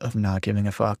Art of Not Giving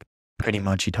a Fuck. Pretty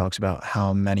much, he talks about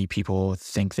how many people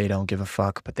think they don't give a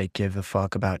fuck, but they give a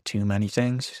fuck about too many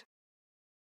things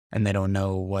and they don't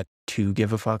know what to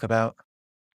give a fuck about.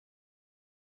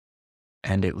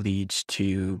 And it leads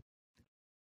to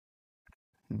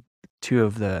two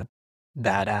of the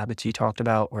bad habits he talked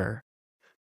about were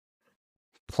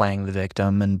playing the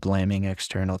victim and blaming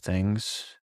external things.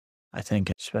 I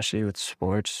think, especially with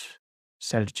sports,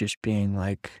 instead of just being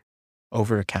like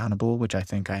over accountable, which I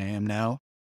think I am now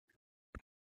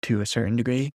to a certain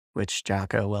degree, which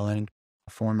Jocko Willink,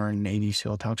 a former Navy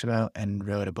SEAL, talks about and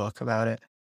wrote a book about it.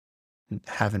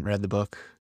 Haven't read the book,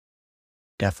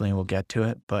 definitely will get to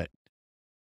it, but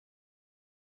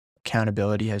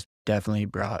accountability has definitely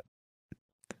brought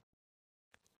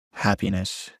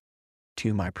happiness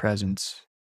to my presence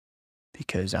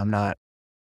because I'm not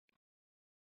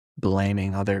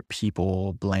blaming other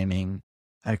people, blaming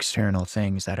external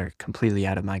things that are completely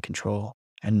out of my control.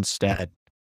 And instead,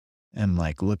 am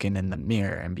like looking in the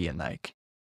mirror and being like,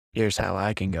 here's how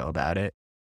I can go about it.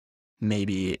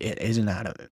 Maybe it isn't out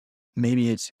of it. Maybe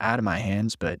it's out of my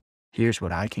hands, but here's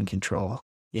what I can control,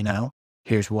 you know?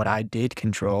 Here's what I did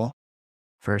control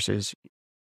versus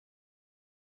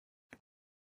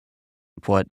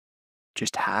what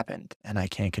just happened and I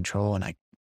can't control.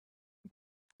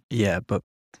 Yeah, but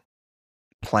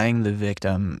playing the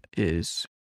victim is,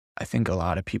 I think a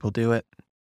lot of people do it.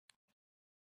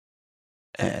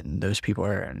 And those people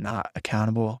are not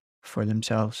accountable for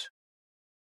themselves.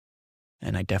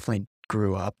 And I definitely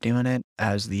grew up doing it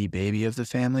as the baby of the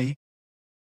family.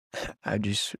 I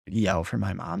just yell for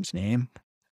my mom's name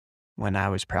when I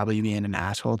was probably being an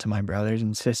asshole to my brothers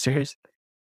and sisters,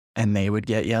 and they would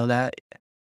get yelled at.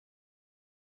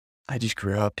 I just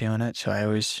grew up doing it. So I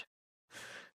always,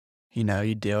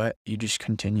 you do it. You just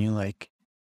continue like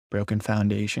broken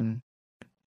foundation.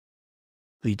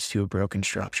 leads to a broken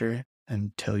structure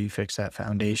until you fix that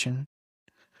foundation.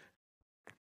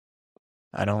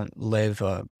 I don't live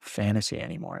a fantasy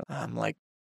anymore. I'm like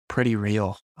pretty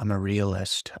real. I'm a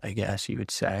realist, I guess you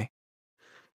would say.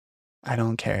 I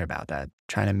don't care about that.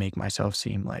 Trying to make myself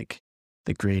seem like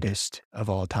the greatest of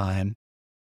all time.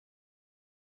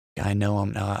 I know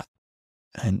I'm not,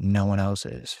 and no one else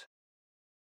is.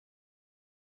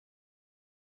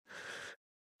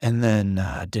 And then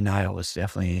denial was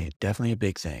definitely a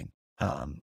big thing.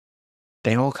 Um,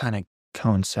 they all kind of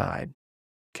coincide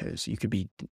because you could be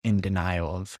in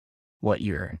denial of what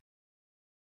you're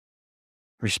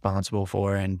responsible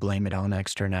for and blame it on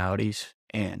externalities.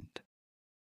 And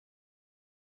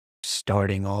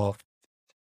starting off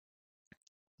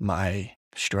my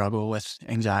struggle with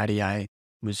anxiety, I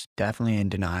was definitely in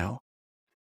denial.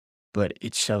 But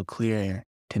it's so clear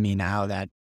to me now that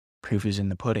proof is in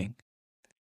the pudding.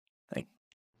 Like,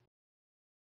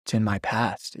 it's in my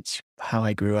past. It's how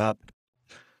I grew up.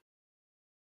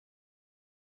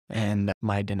 And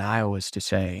my denial was to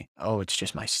say, oh, it's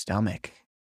just my stomach.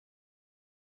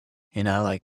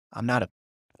 Like I'm not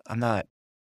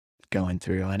going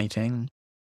through anything.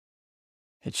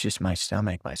 It's just my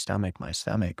stomach, my stomach, my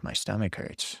stomach, my stomach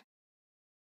hurts.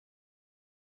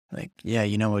 Like, yeah,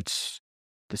 it's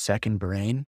the second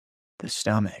brain, the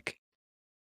stomach.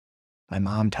 My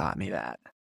mom taught me that.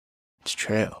 It's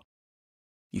true.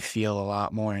 You feel a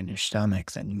lot more in your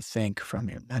stomach than you think from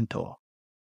your mental.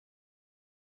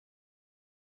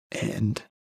 And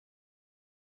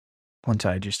once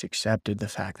I just accepted the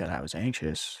fact that I was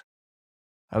anxious,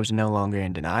 I was no longer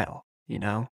in denial.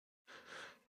 It's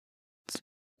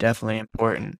definitely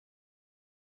important.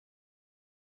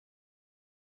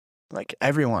 Like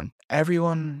everyone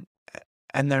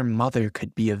and their mother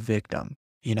could be a victim.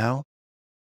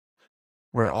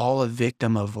 We're all a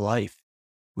victim of life.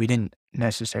 We didn't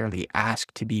necessarily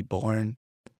ask to be born,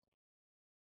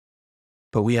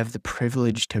 but we have the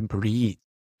privilege to breathe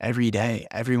every day.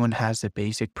 Everyone has the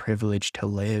basic privilege to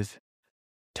live,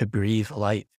 to breathe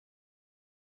life.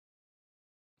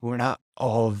 We're not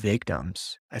all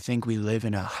victims. I think we live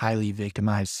in a highly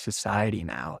victimized society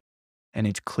now, and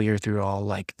it's clear through all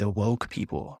like the woke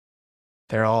people.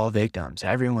 They're all victims.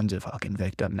 Everyone's a fucking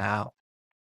victim now.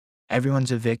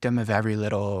 Everyone's a victim of every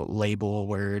little label,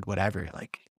 word, whatever.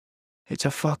 Like, it's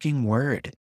a fucking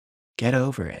word. Get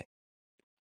over it.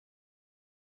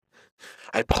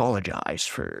 I apologize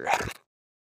for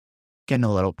getting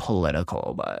a little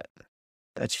political, but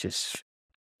it's just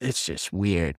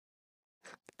weird.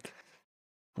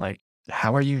 Like,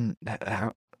 how are you,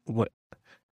 how, what,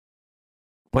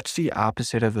 what's the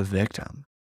opposite of a victim?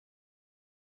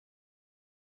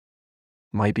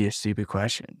 Might be a stupid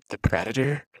question. The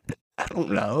predator? I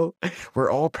don't know.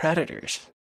 We're all predators.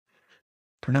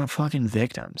 We're not fucking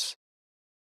victims.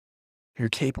 You're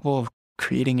capable of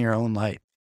creating your own life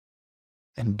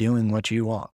and doing what you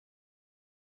want.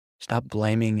 Stop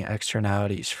blaming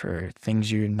externalities for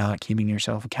things you're not keeping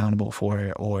yourself accountable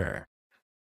for or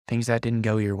things that didn't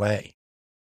go your way.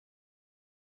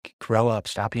 Grow up,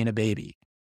 stop being a baby.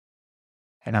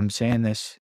 And I'm saying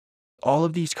this, all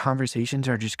of these conversations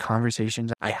are just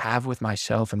conversations I have with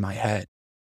myself in my head.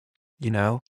 You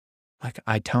know, like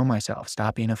I tell myself,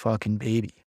 stop being a fucking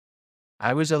baby.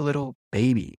 I was a little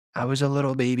baby. I was a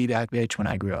little baby back bitch when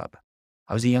I grew up.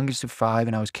 I was the youngest of 5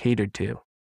 and I was catered to.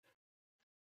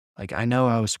 Like, I know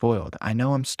I was spoiled. I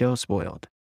know I'm still spoiled.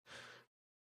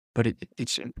 But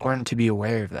it's important to be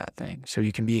aware of that thing so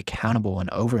you can be accountable and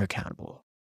over accountable.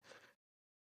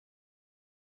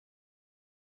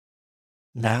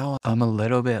 Now I'm a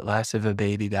little bit less of a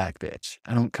baby back bitch.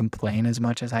 I don't complain as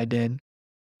much as I did.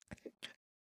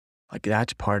 Like,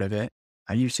 that's part of it.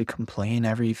 I used to complain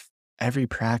every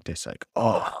practice, like,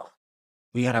 oh,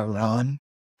 we gotta run.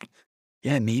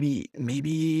 Yeah, maybe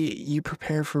you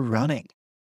prepare for running.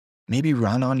 Maybe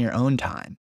run on your own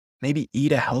time. Maybe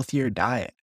eat a healthier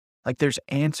diet. Like, there's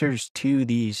answers to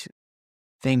these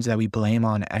things that we blame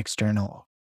on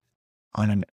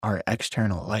our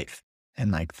external life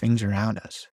and like things around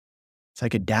us. It's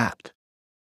like adapt,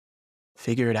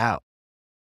 figure it out.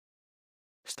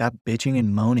 Stop bitching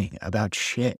and moaning about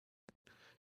shit.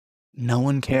 No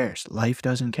one cares. Life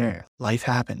doesn't care. Life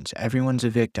happens. Everyone's a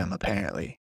victim,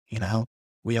 apparently. You know?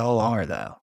 We all are,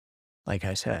 though. Like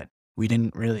I said, we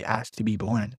didn't really ask to be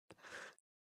born.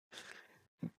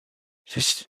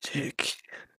 Just, I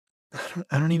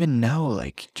don't even know.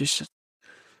 Like,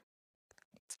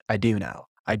 I do know.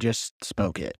 I just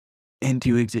spoke it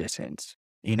into existence.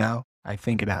 I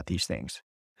think about these things.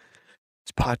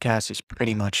 This podcast is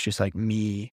pretty much just like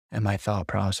me and my thought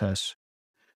process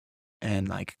and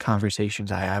like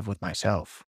conversations I have with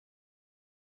myself.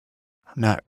 I'm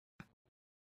not,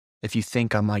 if you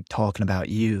think I'm like talking about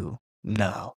you,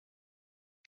 no,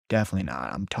 definitely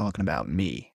not. I'm talking about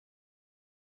me.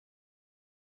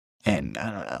 And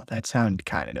I don't know, that sounded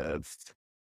kind of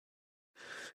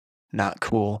not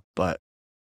cool, but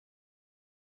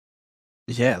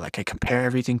yeah, like I compare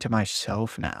everything to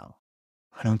myself now.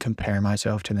 I don't compare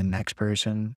myself to the next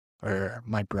person or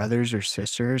my brothers or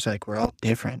sisters. Like we're all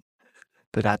different,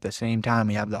 but at the same time,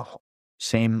 we have the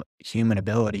same human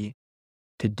ability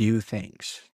to do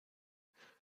things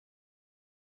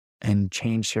and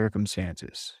change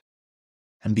circumstances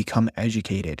and become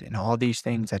educated and all these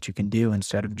things that you can do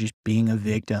instead of just being a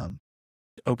victim.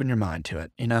 Open your mind to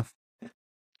it, you know?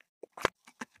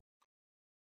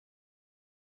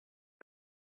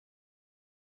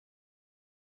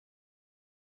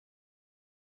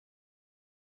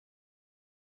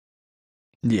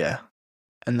 Yeah.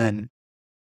 And then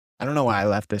I don't know why I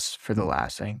left this for the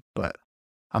last thing, but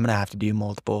I'm gonna have to do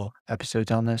multiple episodes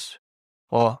on this.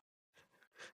 Well,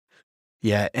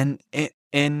 yeah, and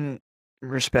in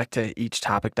respect to each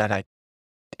topic that I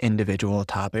individual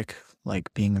topic,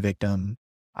 like being a victim,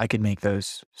 I could make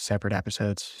those separate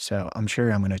episodes. So I'm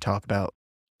sure I'm gonna talk about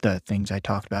the things I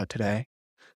talked about today,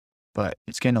 but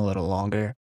it's getting a little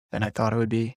longer than I thought it would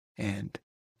be. And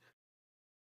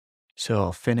so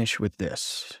I'll finish with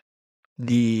this.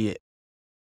 The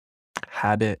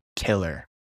habit killer.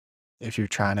 If you're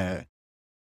trying to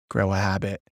grow a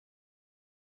habit,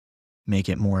 make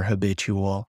it more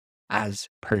habitual as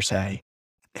per se,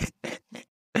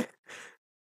 you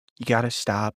gotta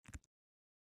stop.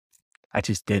 I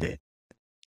just did it.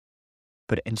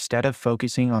 But instead of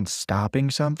focusing on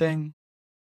stopping something,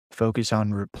 focus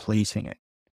on replacing it.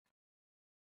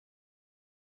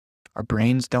 Our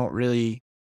brains don't really,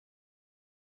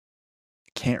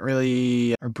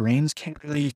 our brains can't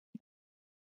really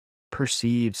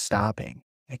perceive stopping.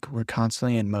 Like we're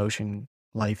constantly in motion.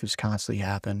 Life is constantly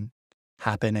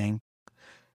happening.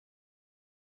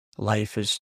 Life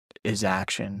is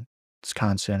action. It's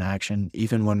constant action.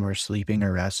 Even when we're sleeping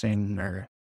or resting or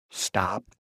stop,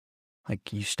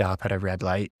 like you stop at a red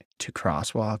light to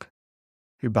crosswalk,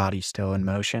 your body's still in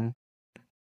motion.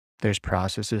 There's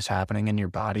processes happening in your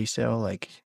body still, like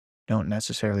don't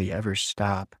necessarily ever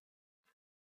stop.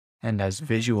 And as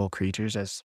visual creatures,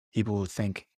 as people who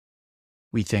think,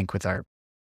 we think with our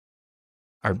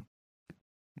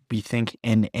we think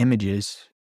in images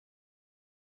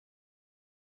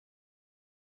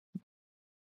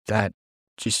that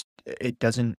just it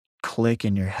doesn't click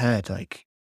in your head. Like,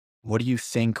 what do you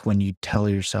think when you tell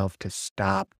yourself to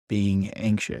stop being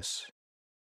anxious?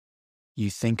 You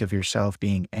think of yourself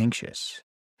being anxious.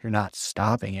 You're not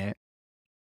stopping it.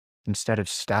 Instead of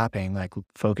stopping, like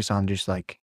focus on just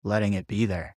like letting it be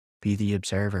there. Be the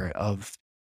observer of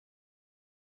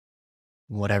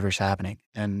whatever's happening.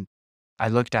 And I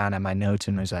looked down at my notes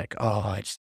and was like, oh, I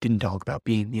just didn't talk about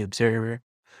being the observer,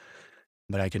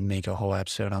 but I could make a whole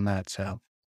episode on that. So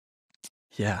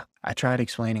yeah, I tried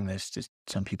explaining this to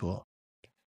some people.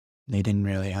 They didn't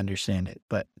really understand it.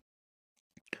 But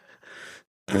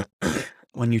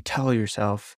when you tell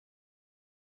yourself,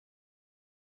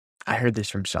 I heard this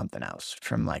from something else,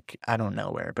 from like, I don't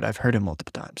know where, but I've heard it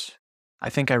multiple times. I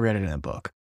think I read it in a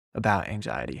book about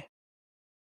anxiety.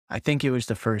 I think it was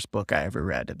the first book I ever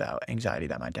read about anxiety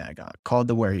that my dad got, called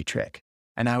The Worry Trick.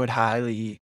 And I would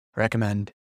highly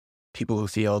recommend people who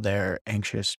feel they're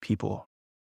anxious people,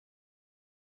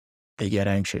 they get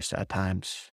anxious at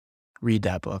times, read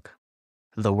that book,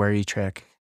 The Worry Trick.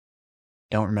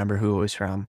 Don't remember who it was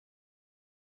from.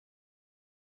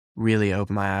 Really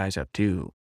opened my eyes up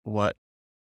to what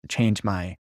changed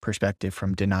my perspective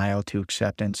from denial to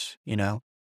acceptance, you know?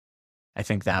 I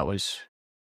think that was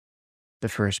the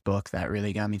first book that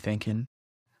really got me thinking.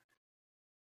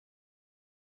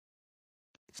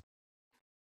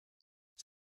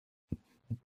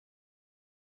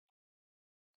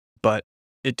 But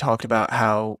it talked about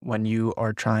how when you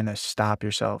are trying to stop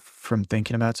yourself from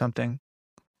thinking about something,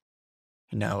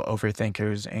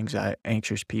 overthinkers,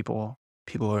 anxious people,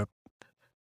 people who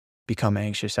become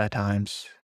anxious at times,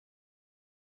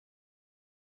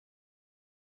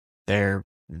 they're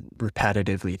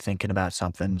repetitively thinking about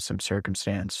something, some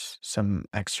circumstance, some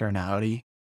externality.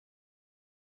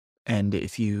 And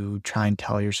if you try and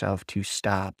tell yourself to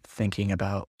stop thinking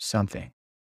about something,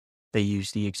 they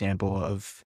use the example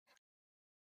of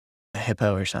a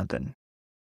hippo or something.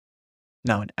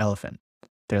 No, an elephant.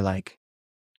 They're like,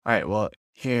 all right, well,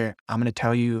 here, I'm going to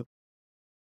tell you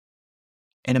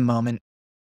in a moment,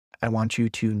 I want you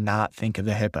to not think of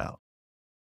the hippo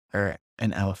or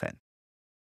an elephant.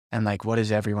 And like, what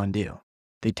does everyone do?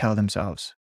 They tell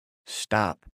themselves,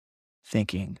 stop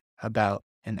thinking about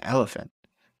an elephant,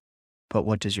 but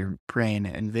what does your brain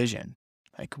envision?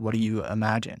 Like, what do you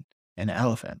imagine? An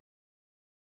elephant.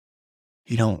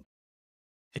 You don't,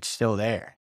 it's still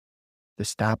there. The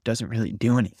stop doesn't really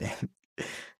do anything.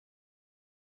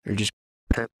 You're just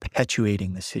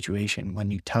perpetuating the situation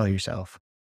when you tell yourself,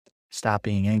 stop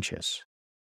being anxious.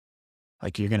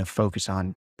 Like, you're going to focus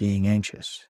on being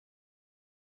anxious.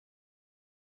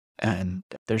 And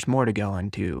there's more to go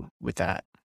into with that.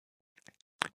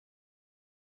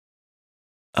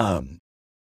 Um,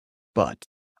 but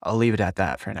I'll leave it at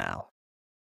that for now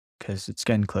because it's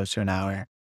getting close to an hour.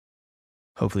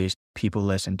 Hopefully, people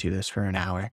listen to this for an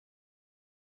hour.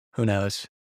 Who knows?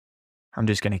 I'm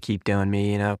just gonna keep doing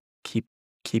me, keep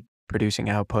producing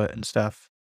output and stuff.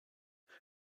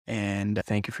 And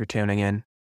thank you for tuning in.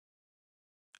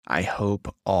 I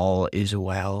hope all is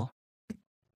well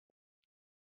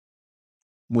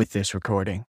with this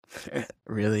recording.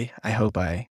 Really, I hope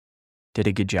I did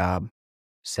a good job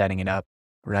setting it up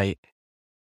right,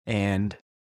 and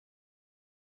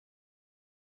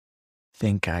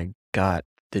think I got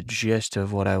the gist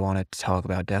of what I wanted to talk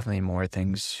about. Definitely more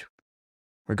things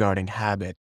regarding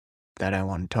habit that I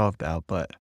want to talk about,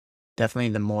 but definitely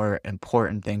the more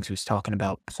important things was talking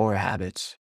about poor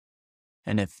habits.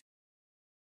 And if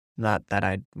not that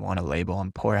I'd want to label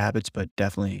them poor habits, but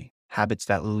definitely habits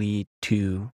that lead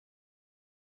to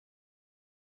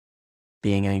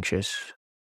being anxious,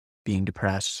 being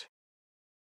depressed.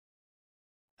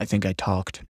 I think I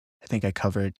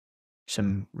covered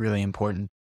some really important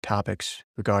topics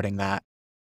regarding that.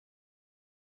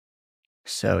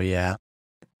 So yeah,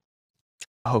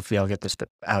 hopefully I'll get this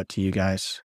out to you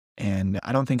guys. And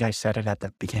I don't think I said it at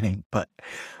the beginning, but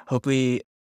hopefully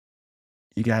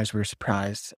you guys were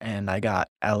surprised and I got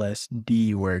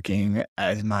LSD working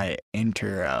as my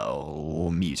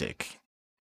intro music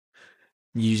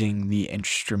using the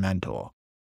instrumental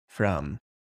from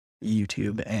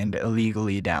YouTube and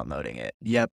illegally downloading it.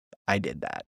 Yep, I did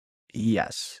that.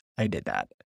 Yes, I did that.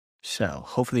 So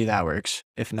hopefully that works.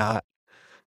 If not,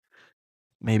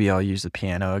 maybe I'll use the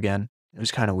piano again. It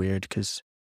was kind of weird because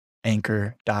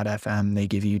Anchor.fm, they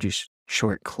give you just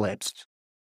short clips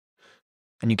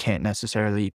and you can't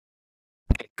necessarily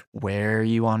pick where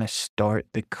you want to start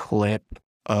the clip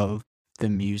of the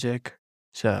music.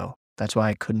 So that's why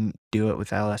I couldn't do it with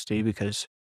LSD because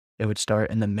it would start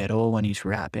in the middle when he's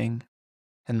rapping.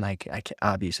 And like,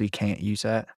 obviously can't use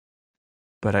that.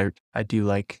 But I do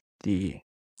like the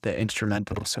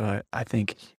instrumental. So I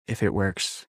think if it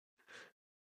works,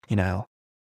 you know,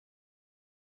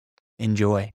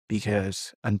 enjoy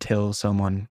because until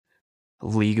someone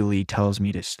legally tells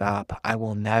me to stop, I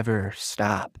will never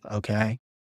stop. Okay.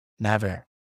 Never.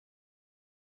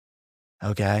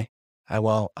 Okay. I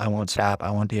won't stop. I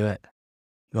won't do it.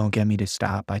 You won't get me to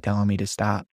stop by telling me to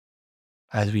stop.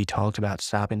 As we talked about,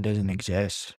 stopping doesn't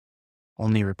exist.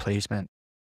 Only replacement.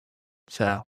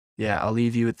 So yeah, I'll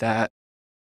leave you with that.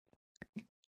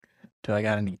 Do I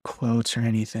got any quotes or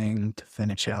anything to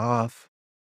finish it off?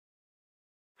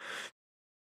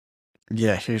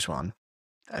 Yeah, here's one.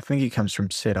 I think it comes from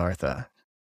Siddhartha.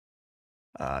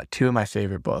 Two of my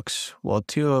favorite books. Well,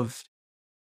 two of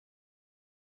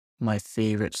my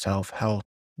favorite self-help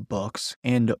books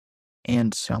and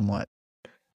somewhat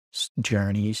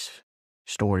journeys,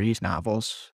 stories,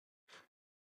 novels.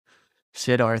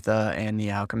 Siddhartha and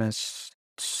the Alchemist.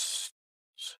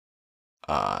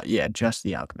 Yeah, just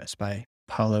the Alchemist by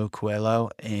Paulo Coelho,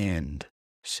 and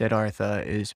Siddhartha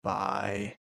is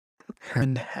by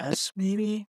Herman Hesse,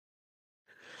 maybe.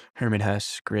 Herman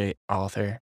Hesse, great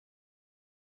author.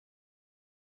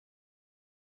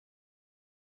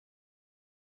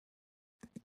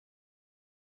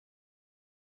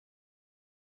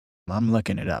 I'm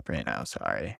looking it up right now.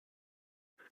 Sorry.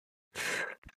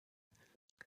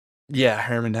 Yeah,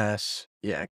 Herman Hesse.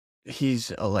 Yeah,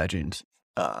 he's a legend.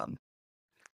 Um,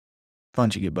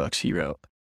 Bunch of good books he wrote.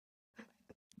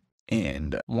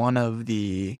 And one of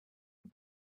the,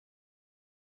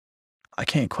 I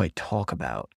can't quite talk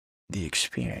about the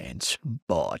experience,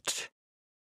 but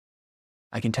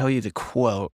I can tell you the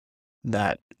quote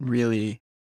that really,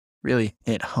 really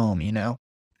hit home,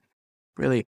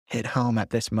 really hit home at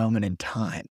this moment in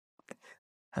time.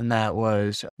 And that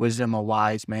was, wisdom a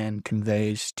wise man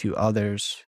conveys to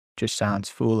others just sounds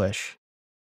foolish.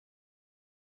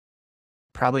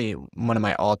 Probably one of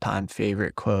my all-time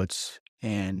favorite quotes,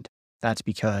 and that's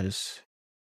because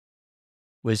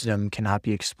wisdom cannot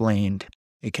be explained,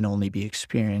 it can only be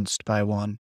experienced by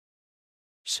one.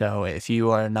 So if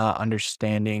you are not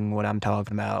understanding what I'm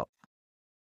talking about,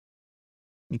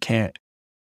 you can't,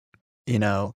 you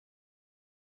know,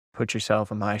 put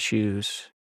yourself in my shoes.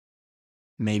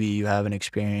 maybe you haven't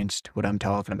experienced what I'm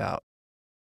talking about.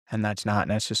 And that's not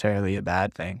necessarily a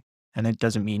bad thing. And it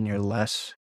doesn't mean you're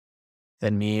less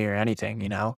than me or anything, you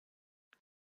know?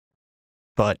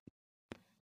 But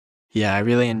yeah, I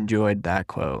really enjoyed that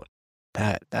quote.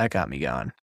 That got me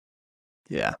going.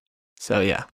 Yeah. So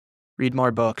yeah, read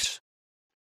more books,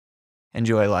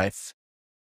 enjoy life,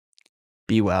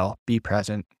 be well, be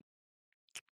present.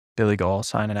 Billy Goal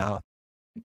signing out.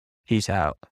 Peace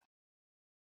out.